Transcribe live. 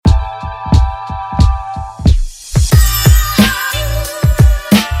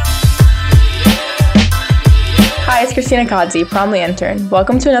it's Christina Kodzi, Promly intern.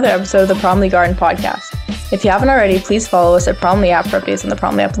 Welcome to another episode of the Promly Garden podcast. If you haven't already, please follow us at Promly app for updates on the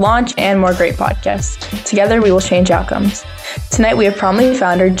Promly app launch and more great podcasts. Together, we will change outcomes. Tonight, we have Promly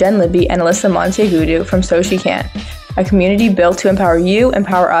founder Jen Libby and Alyssa Monteagudo from So She Can, a community built to empower you,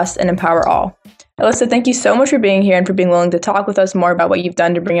 empower us, and empower all. Alyssa, thank you so much for being here and for being willing to talk with us more about what you've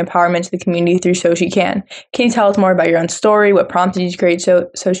done to bring empowerment to the community through So She Can. Can you tell us more about your own story, what prompted you to create So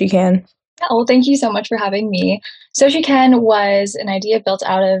She Can? Well, thank you so much for having me. So She Can was an idea built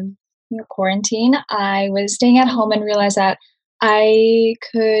out of quarantine. I was staying at home and realized that I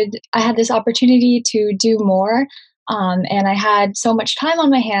had this opportunity to do more, and I had so much time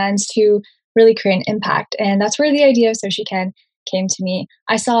on my hands to really create an impact. And that's where the idea of So She Can came to me.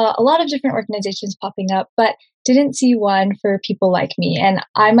 I saw a lot of different organizations popping up, but didn't see one for people like me. And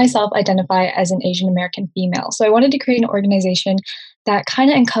I myself identify as an Asian American female. So I wanted to create an organization that kind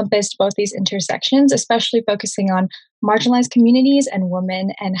of encompassed both these intersections, especially focusing on marginalized communities and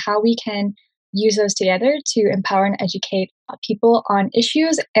women and how we can use those together to empower and educate people on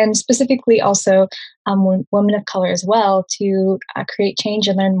issues, and specifically also women of color as well, to create change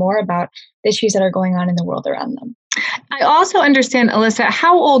and learn more about the issues that are going on in the world around them. I also understand, Alyssa,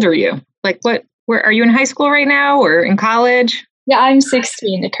 how old are you? Where are you in high school right now or in college? Yeah, I'm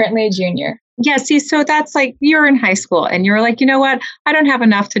 16, currently a junior. Yeah, see, so that's like you're in high school and you're like, you know what? I don't have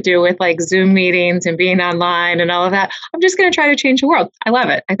enough to do with like Zoom meetings and being online and all of that. I'm just going to try to change the world. I love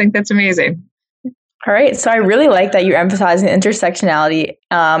it. I think that's amazing. All right. So I really like that you're emphasizing intersectionality.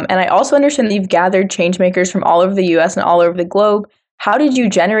 And I also understand that you've gathered change makers from all over the US and all over the globe. How did you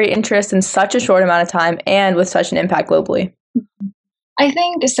generate interest in such a short amount of time and with such an impact globally? I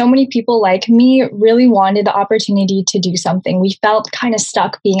think so many people like me really wanted the opportunity to do something. We felt kind of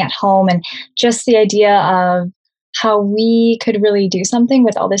stuck being at home, and just the idea of how we could really do something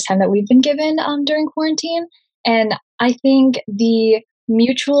with all this time that we've been given during quarantine. And I think the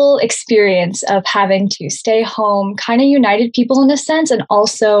mutual experience of having to stay home kind of united people in a sense, and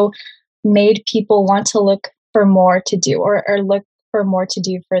also made people want to look for more to do or look for more to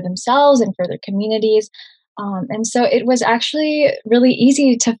do for themselves and for their communities. And so it was actually really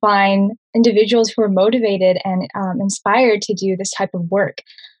easy to find individuals who were motivated and inspired to do this type of work.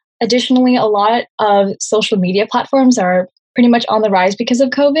 Additionally, a lot of social media platforms are pretty much on the rise because of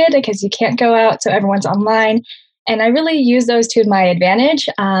COVID, because you can't go out, so everyone's online. And I really use those to my advantage.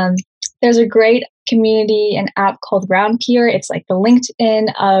 There's a great community and app called RoundPeer. It's like the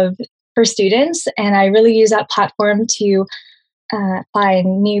LinkedIn for students. And I really use that platform to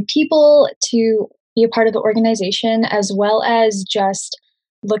find new people to be a part of the organization, as well as just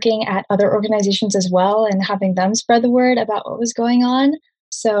looking at other organizations as well and having them spread the word about what was going on.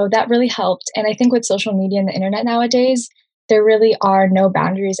 So that really helped. And I think with social media and the internet nowadays, there really are no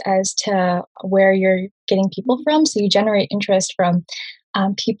boundaries as to where you're getting people from. So you generate interest from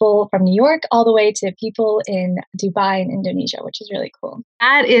people from New York all the way to people in Dubai and Indonesia, which is really cool.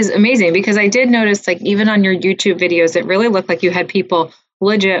 That is amazing, because I did notice, like, even on your YouTube videos, it really looked like you had people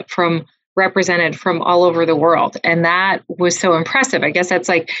legit represented from all over the world. And that was so impressive. I guess that's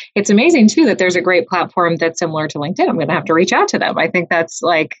it's amazing too, that there's a great platform that's similar to LinkedIn. I'm going to have to reach out to them. I think that's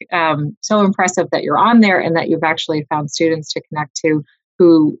so impressive that you're on there and that you've actually found students to connect to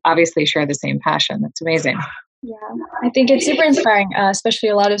who obviously share the same passion. That's amazing. Yeah, I think it's super inspiring, especially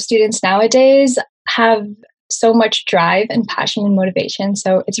a lot of students nowadays have so much drive and passion and motivation.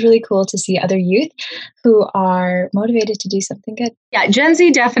 So it's really cool to see other youth who are motivated to do something good. Yeah, Gen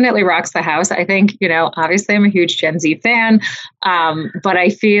Z definitely rocks the house. I think, obviously I'm a huge Gen Z fan, but I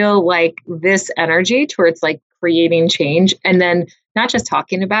feel like this energy towards creating change, and then not just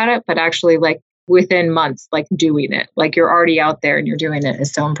talking about it, but actually within months, doing it, you're already out there and you're doing it,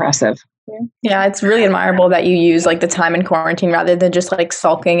 is so impressive. Yeah, it's really admirable that you use the time in quarantine rather than just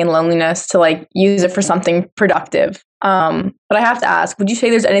sulking and loneliness to use it for something productive. But I have to ask, would you say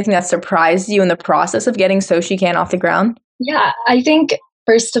there's anything that surprised you in the process of getting So She Can off the ground? Yeah, I think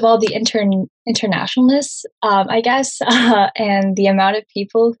first of all, the internationalness, I guess, and the amount of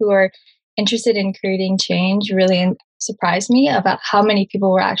people who are interested in creating change really surprised me about how many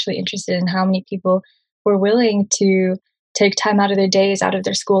people were actually interested and how many people were willing to take time out of their days, out of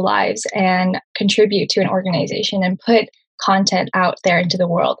their school lives, and contribute to an organization and put content out there into the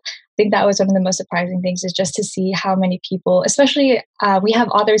world. I think that was one of the most surprising things, is just to see how many people, especially we have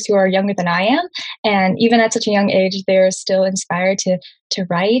authors who are younger than I am, and even at such a young age, they're still inspired to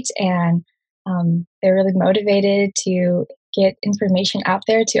write, and they're really motivated to get information out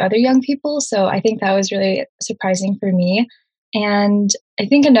there to other young people. So I think that was really surprising for me. And I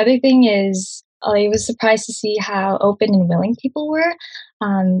think another thing is I was surprised to see how open and willing people were.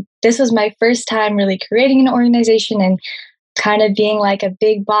 This was my first time really creating an organization and kind of being like a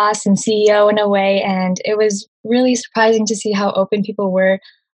big boss and CEO in a way. And it was really surprising to see how open people were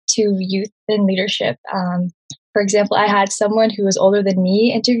to youth in leadership. For example, I had someone who was older than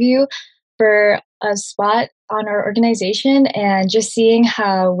me interview for a spot on our organization, and just seeing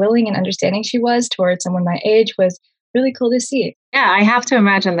how willing and understanding she was towards someone my age was really cool to see. Yeah, I have to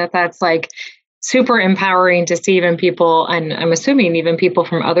imagine that that's like super empowering to see even people, and I'm assuming even people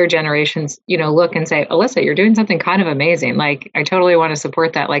from other generations, look and say, Alyssa, you're doing something kind of amazing. Like, I totally want to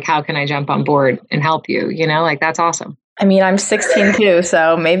support that. Like, how can I jump on board and help you? Like, that's awesome. I mean, I'm 16 too,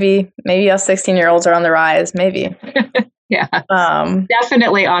 so maybe us 16-year-olds are on the rise, maybe. Yeah,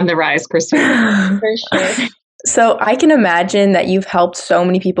 definitely on the rise, Christina. For sure. So I can imagine that you've helped so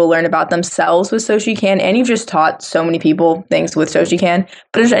many people learn about themselves with SochiCan, and you've just taught so many people things with SochiCan.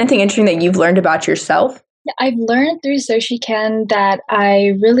 But is there anything interesting that you've learned about yourself? I've learned through SochiCan that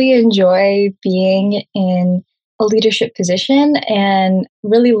I really enjoy being in a leadership position, and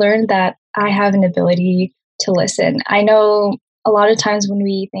really learned that I have an ability to listen. I know a lot of times when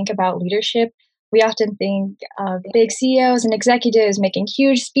we think about leadership, we often think of big CEOs and executives making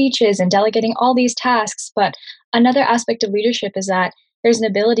huge speeches and delegating all these tasks. But another aspect of leadership is that there's an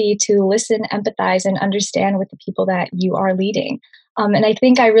ability to listen, empathize, and understand with the people that you are leading. And I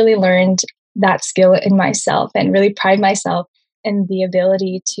think I really learned that skill in myself, and really pride myself in the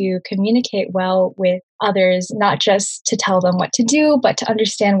ability to communicate well with others, not just to tell them what to do, but to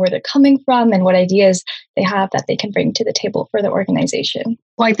understand where they're coming from and what ideas they have that they can bring to the table for the organization.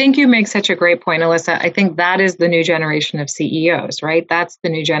 Well, I think you make such a great point, Alyssa. I think that is the new generation of CEOs, right? That's the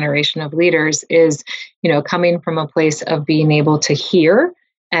new generation of leaders, is, coming from a place of being able to hear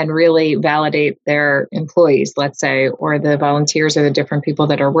and really validate their employees, let's say, or the volunteers or the different people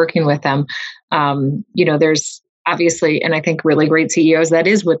that are working with them. There's obviously, and I think really great CEOs, that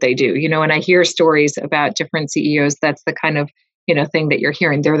is what they do, and I hear stories about different CEOs. That's the kind of, thing that you're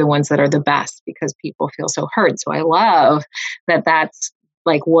hearing. They're the ones that are the best because people feel so heard. So I love that that's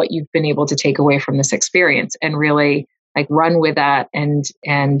like what you've been able to take away from this experience and really like run with that and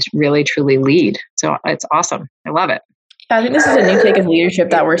really truly lead. So it's awesome. I love it. I think this is a new take of leadership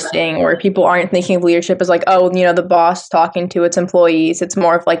that we're seeing, where people aren't thinking of leadership as like, the boss talking to its employees. It's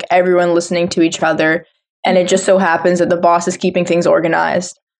more of like everyone listening to each other. And it just so happens that the boss is keeping things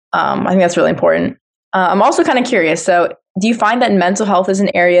organized. I think that's really important. I'm also kind of curious. So do you find that mental health is an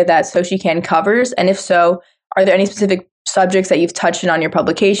area that SochiCan covers? And if so, are there any specific subjects that you've touched on your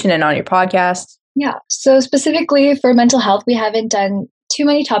publication and on your podcast? Yeah. So specifically for mental health, we haven't done too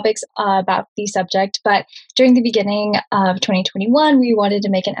many topics about the subject, but during the beginning of 2021, we wanted to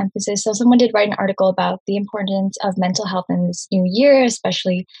make an emphasis. So someone did write an article about the importance of mental health in this new year,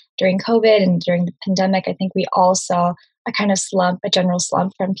 especially during COVID and during the pandemic. I think we all saw a kind of slump, a general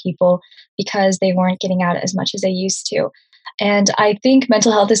slump from people because they weren't getting out as much as they used to. And I think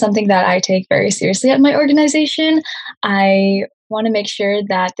mental health is something that I take very seriously at my organization. I want to make sure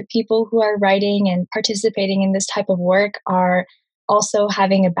that the people who are writing and participating in this type of work are also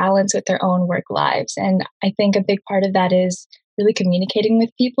having a balance with their own work lives. And I think a big part of that is really communicating with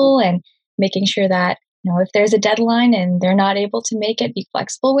people and making sure that, if there's a deadline and they're not able to make it, be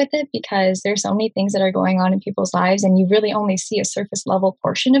flexible with it, because there's so many things that are going on in people's lives and you really only see a surface level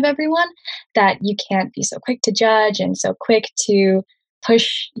portion of everyone, that you can't be so quick to judge and so quick to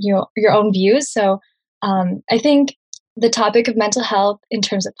push your own views. So I think the topic of mental health in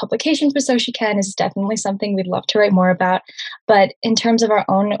terms of publication for SochiCan is definitely something we'd love to write more about. But in terms of our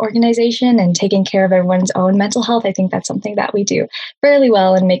own organization and taking care of everyone's own mental health, I think that's something that we do fairly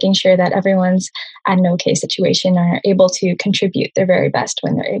well, and making sure that everyone's at an okay situation are able to contribute their very best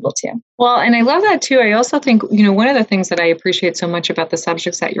when they're able to. Well, and I love that too. I also think, one of the things that I appreciate so much about the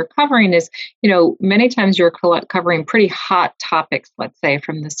subjects that you're covering is, many times you're covering pretty hot topics, let's say,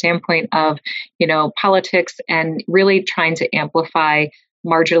 from the standpoint of, politics, and really trying to amplify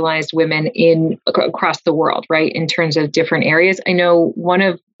marginalized women across the world, right? In terms of different areas. I know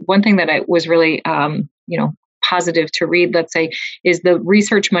one thing that I was really, positive to read, let's say, is the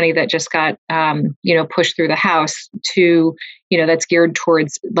research money that just got, pushed through the House to, that's geared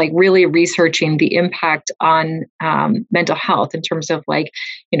towards like really researching the impact on mental health in terms of like,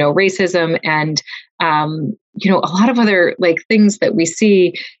 racism and, a lot of other like things that we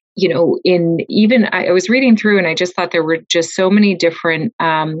see, I was reading through and I just thought there were just so many different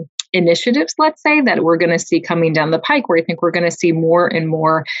initiatives, let's say, that we're going to see coming down the pike, where I think we're going to see more and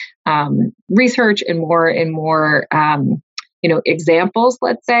more research and more examples,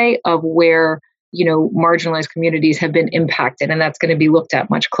 let's say, of where marginalized communities have been impacted, and that's going to be looked at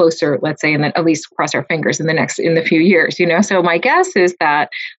much closer, let's say, and then at least cross our fingers in the few years, So my guess is that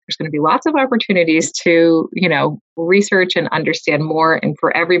there's going to be lots of opportunities to, research and understand more, and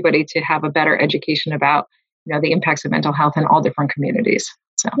for everybody to have a better education about, the impacts of mental health in all different communities.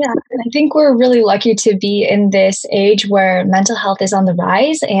 So. Yeah, I think we're really lucky to be in this age where mental health is on the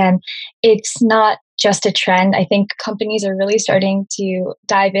rise, and it's not just a trend. I think companies are really starting to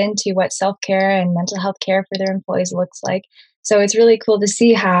dive into what self-care and mental health care for their employees looks like. So it's really cool to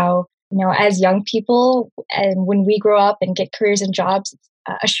see how, as young people, and when we grow up and get careers and jobs, it's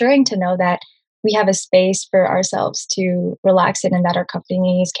assuring to know that we have a space for ourselves to relax in and that our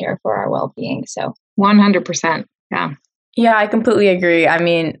companies care for our well-being. So 100%. Yeah. Yeah, I completely agree. I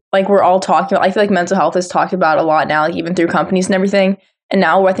mean, we're all talking about, I feel like mental health is talked about a lot now, even through companies and everything. And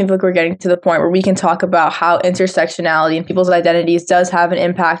now I think we're getting to the point where we can talk about how intersectionality and people's identities does have an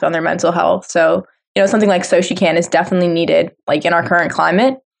impact on their mental health. So, something like SoCICAN is definitely needed, in our current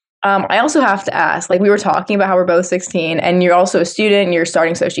climate. I also have to ask, we were talking about how we're both 16 and you're also a student and you're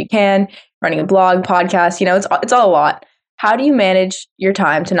starting SoCICAN, running a blog, podcast, it's all a lot. How do you manage your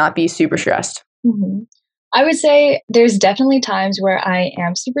time to not be super stressed? Mm-hmm. I would say there's definitely times where I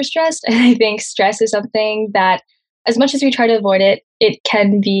am super stressed. And I think stress is something that, as much as we try to avoid it, it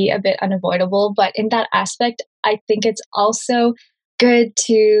can be a bit unavoidable. But in that aspect, I think it's also good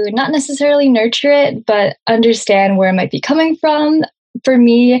to not necessarily nurture it, but understand where it might be coming from. For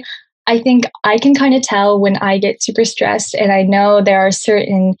me, I think I can kind of tell when I get super stressed, and I know there are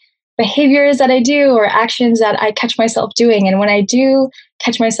certain behaviors that I do or actions that I catch myself doing. And when I do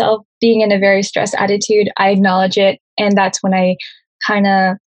catch myself being in a very stressed attitude, I acknowledge it. And that's when I kind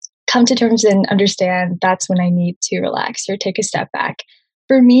of come to terms and understand that's when I need to relax or take a step back.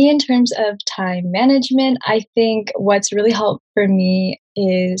 For me, in terms of time management, I think what's really helped for me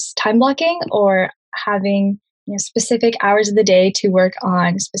is time blocking or having specific hours of the day to work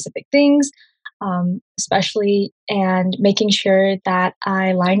on specific things, especially, and making sure that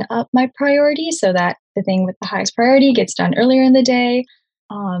I line up my priorities so that the thing with the highest priority gets done earlier in the day.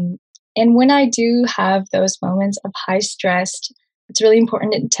 And when I do have those moments of high stress, it's really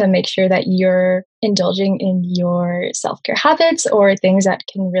important to make sure that you're indulging in your self-care habits or things that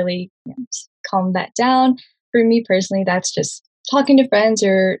can really calm that down. For me personally, that's just talking to friends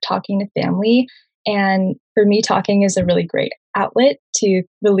or talking to family. And for me, talking is a really great outlet to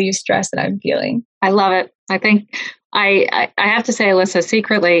relieve stress that I'm feeling. I love it. I think I have to say, Alyssa,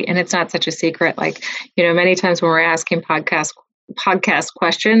 secretly, and it's not such a secret, many times when we're asking podcast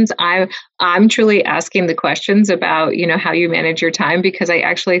questions, I'm truly asking the questions about, how you manage your time, because I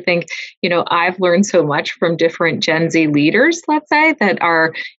actually think, I've learned so much from different Gen Z leaders, let's say, that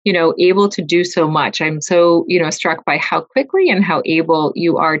are, able to do so much. I'm so, struck by how quickly and how able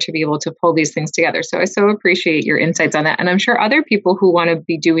you are to be able to pull these things together. So I so appreciate your insights on that. And I'm sure other people who want to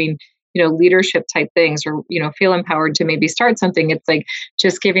be doing leadership type things or, feel empowered to maybe start something, it's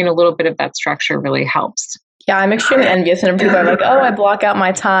just giving a little bit of that structure really helps. Yeah, I'm extremely envious. And people are like, oh, I block out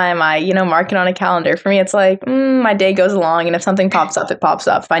my time. I, mark it on a calendar. For me, it's my day goes along. And if something pops up, it pops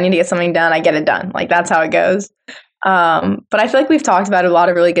up. If I need to get something done, I get it done. That's how it goes. But I feel like we've talked about a lot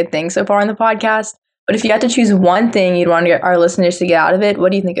of really good things so far in the podcast. But if you had to choose one thing you'd want our listeners to get out of it,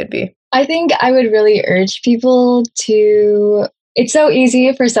 what do you think it would be? I think I would really urge people to, it's so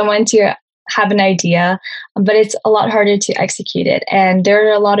easy for someone to have an idea, but it's a lot harder to execute it. And there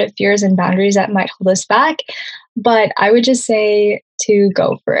are a lot of fears and boundaries that might hold us back. But I would just say to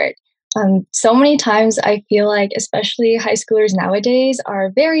go for it. So many times I feel like, especially high schoolers nowadays,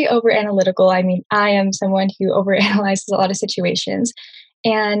 are very over analytical. I mean, I am someone who overanalyzes a lot of situations.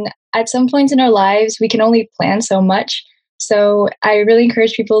 And at some points in our lives, we can only plan so much. So I really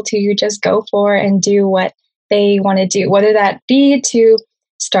encourage people to just go for and do what they want to do, whether that be to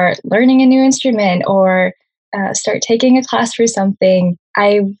start learning a new instrument or start taking a class for something.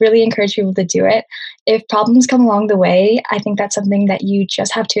 I really encourage people to do it. If problems come along the way, I think that's something that you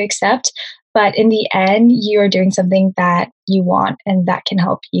just have to accept. But in the end, you are doing something that you want and that can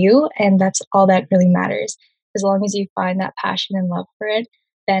help you. And that's all that really matters. As long as you find that passion and love for it,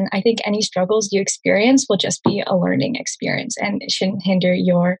 then I think any struggles you experience will just be a learning experience and it shouldn't hinder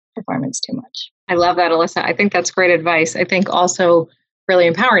your performance too much. I love that, Alyssa. I think that's great advice. I think also really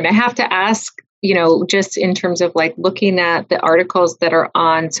empowering. I have to ask, just in terms of looking at the articles that are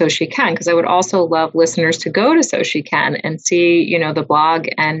on SoCICAN, because I would also love listeners to go to SoCICAN and see, the blog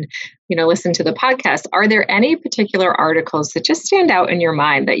and, listen to the podcast. Are there any particular articles that just stand out in your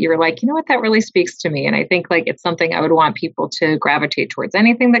mind that you're like, what, that really speaks to me? And I think it's something I would want people to gravitate towards.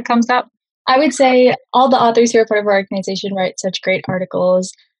 Anything that comes up? I would say all the authors who are part of our organization write such great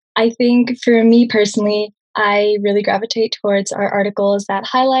articles. I think for me personally, I really gravitate towards our articles that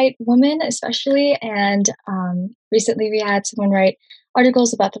highlight women, especially. And recently we had someone write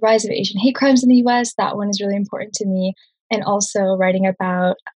articles about the rise of Asian hate crimes in the US. That one is really important to me. And also writing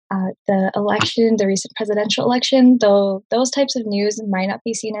about the election, the recent presidential election, though those types of news might not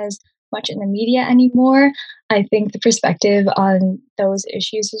be seen as much in the media anymore. I think the perspective on those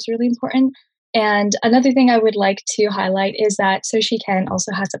issues is really important. And another thing I would like to highlight is that So She Can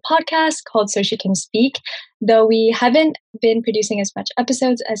also has a podcast called So She Can Speak. Though we haven't been producing as much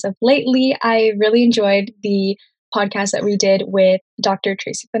episodes as of lately, I really enjoyed the podcast that we did with Dr.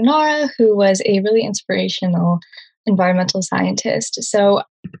 Tracy Benara, who was a really inspirational environmental scientist. So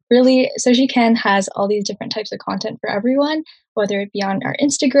really, So She Can has all these different types of content for everyone, whether it be on our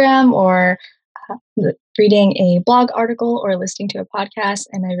Instagram or reading a blog article or listening to a podcast.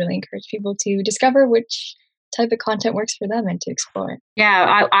 And I really encourage people to discover which type of content works for them and to explore.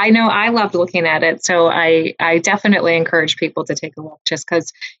 Yeah, I know I loved looking at it. So I definitely encourage people to take a look just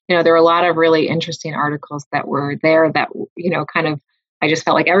because, there are a lot of really interesting articles that were there that, kind of, I just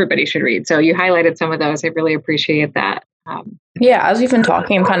felt like everybody should read. So you highlighted some of those. I really appreciate that. Yeah, as we've been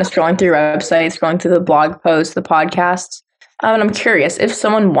talking, I'm kind of scrolling through your website, scrolling through the blog posts, the podcasts. And I'm curious, if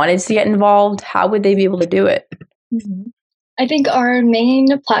someone wanted to get involved, how would they be able to do it? Mm-hmm. I think our main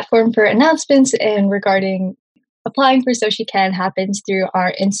platform for announcements and regarding applying for So She Can happens through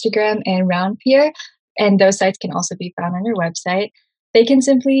our Instagram and RoundPeer, and those sites can also be found on our website. They can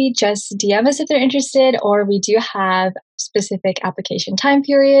simply just DM us if they're interested, or we do have specific application time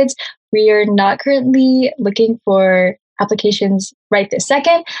periods. We are not currently looking for applications right this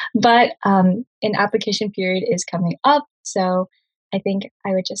second, but an application period is coming up. So I think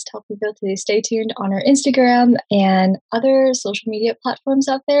I would just tell people to stay tuned on our Instagram and other social media platforms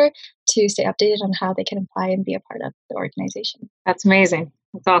out there to stay updated on how they can apply and be a part of the organization. That's amazing.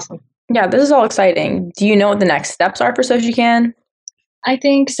 That's awesome. Yeah, this is all exciting. Do you know what the next steps are for So She Can? I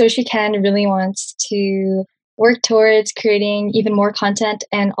think So She Can really wants to work towards creating even more content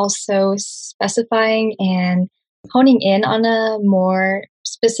and also specifying and honing in on a more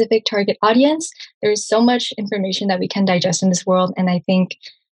specific target audience. There's so much information that we can digest in this world, and I think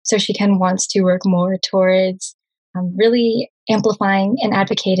So She Can wants to work more towards really amplifying and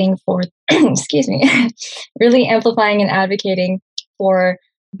advocating for really amplifying and advocating for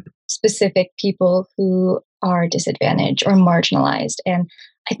specific people who are disadvantaged or marginalized. And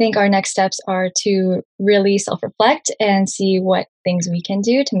I think our next steps are to really self-reflect and see what things we can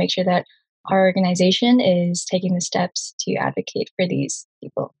do to make sure that our organization is taking the steps to advocate for these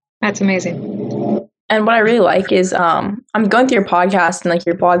people. That's amazing. And what I really like is I'm going through your podcast and like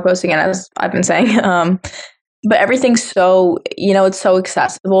your blog posting, and as I've been saying, but everything's so, it's so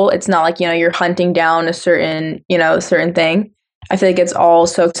accessible. It's not like, you're hunting down a certain thing. I feel like it's all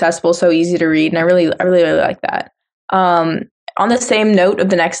so accessible, so easy to read, and I really like that. On the same note of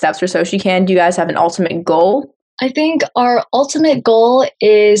the next steps for So She Can, do you guys have an ultimate goal? I think our ultimate goal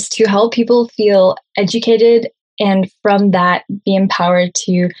is to help people feel educated and from that be empowered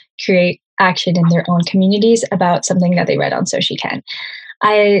to create action in their own communities about something that they read on So She Can.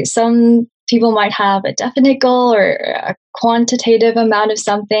 Some people might have a definite goal or a quantitative amount of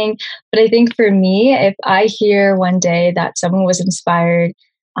something, but I think for me, if I hear one day that someone was inspired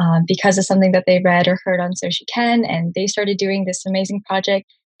because of something that they read or heard on So She Can and they started doing this amazing project,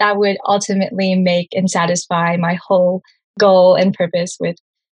 that would ultimately make and satisfy my whole goal and purpose with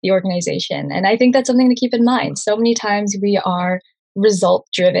the organization. And I think that's something to keep in mind. So many times we are result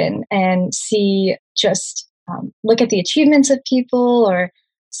driven and see just look at the achievements of people or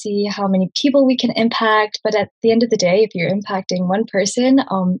see how many people we can impact. But at the end of the day, if you're impacting one person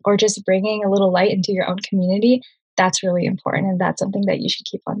or just bringing a little light into your own community, that's really important. And that's something that you should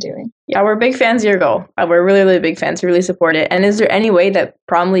keep on doing. Yeah, we're big fans of your goal. We're really, really big fans. We really support it. And is there any way that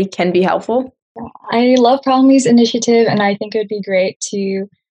Promly can be helpful? I love Promly's initiative, and I think it would be great to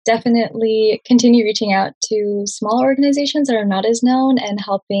definitely continue reaching out to small organizations that are not as known and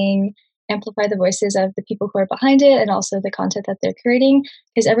helping amplify the voices of the people who are behind it and also the content that they're creating,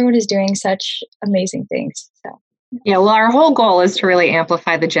 because everyone is doing such amazing things. Yeah, well, our whole goal is to really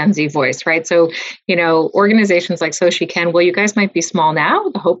amplify the Gen Z voice, right? So, organizations like So She Can, well, you guys might be small now.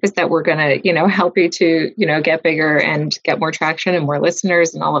 The hope is that we're going to, help you to, get bigger and get more traction and more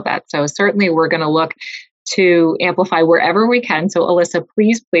listeners and all of that. So certainly we're going to look to amplify wherever we can. So Alyssa,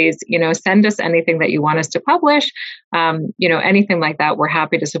 please, send us anything that you want us to publish, anything like that. We're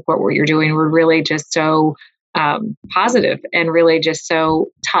happy to support what you're doing. We're really just so positive and really just so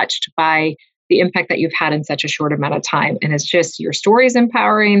touched by the impact that you've had in such a short amount of time. And it's just your story is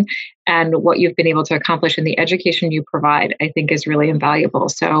empowering, and what you've been able to accomplish in the education you provide, I think is really invaluable.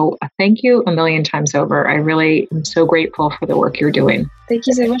 So thank you a million times over. I really am so grateful for the work you're doing. Thank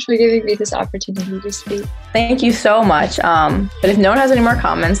you so much for giving me this opportunity to speak. Thank you so much. But if no one has any more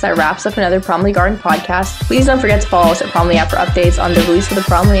comments, that wraps up another Promly Garden podcast. Please don't forget to follow us at Promly App for updates on the release of the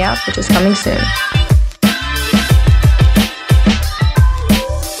Promly app, which is coming soon.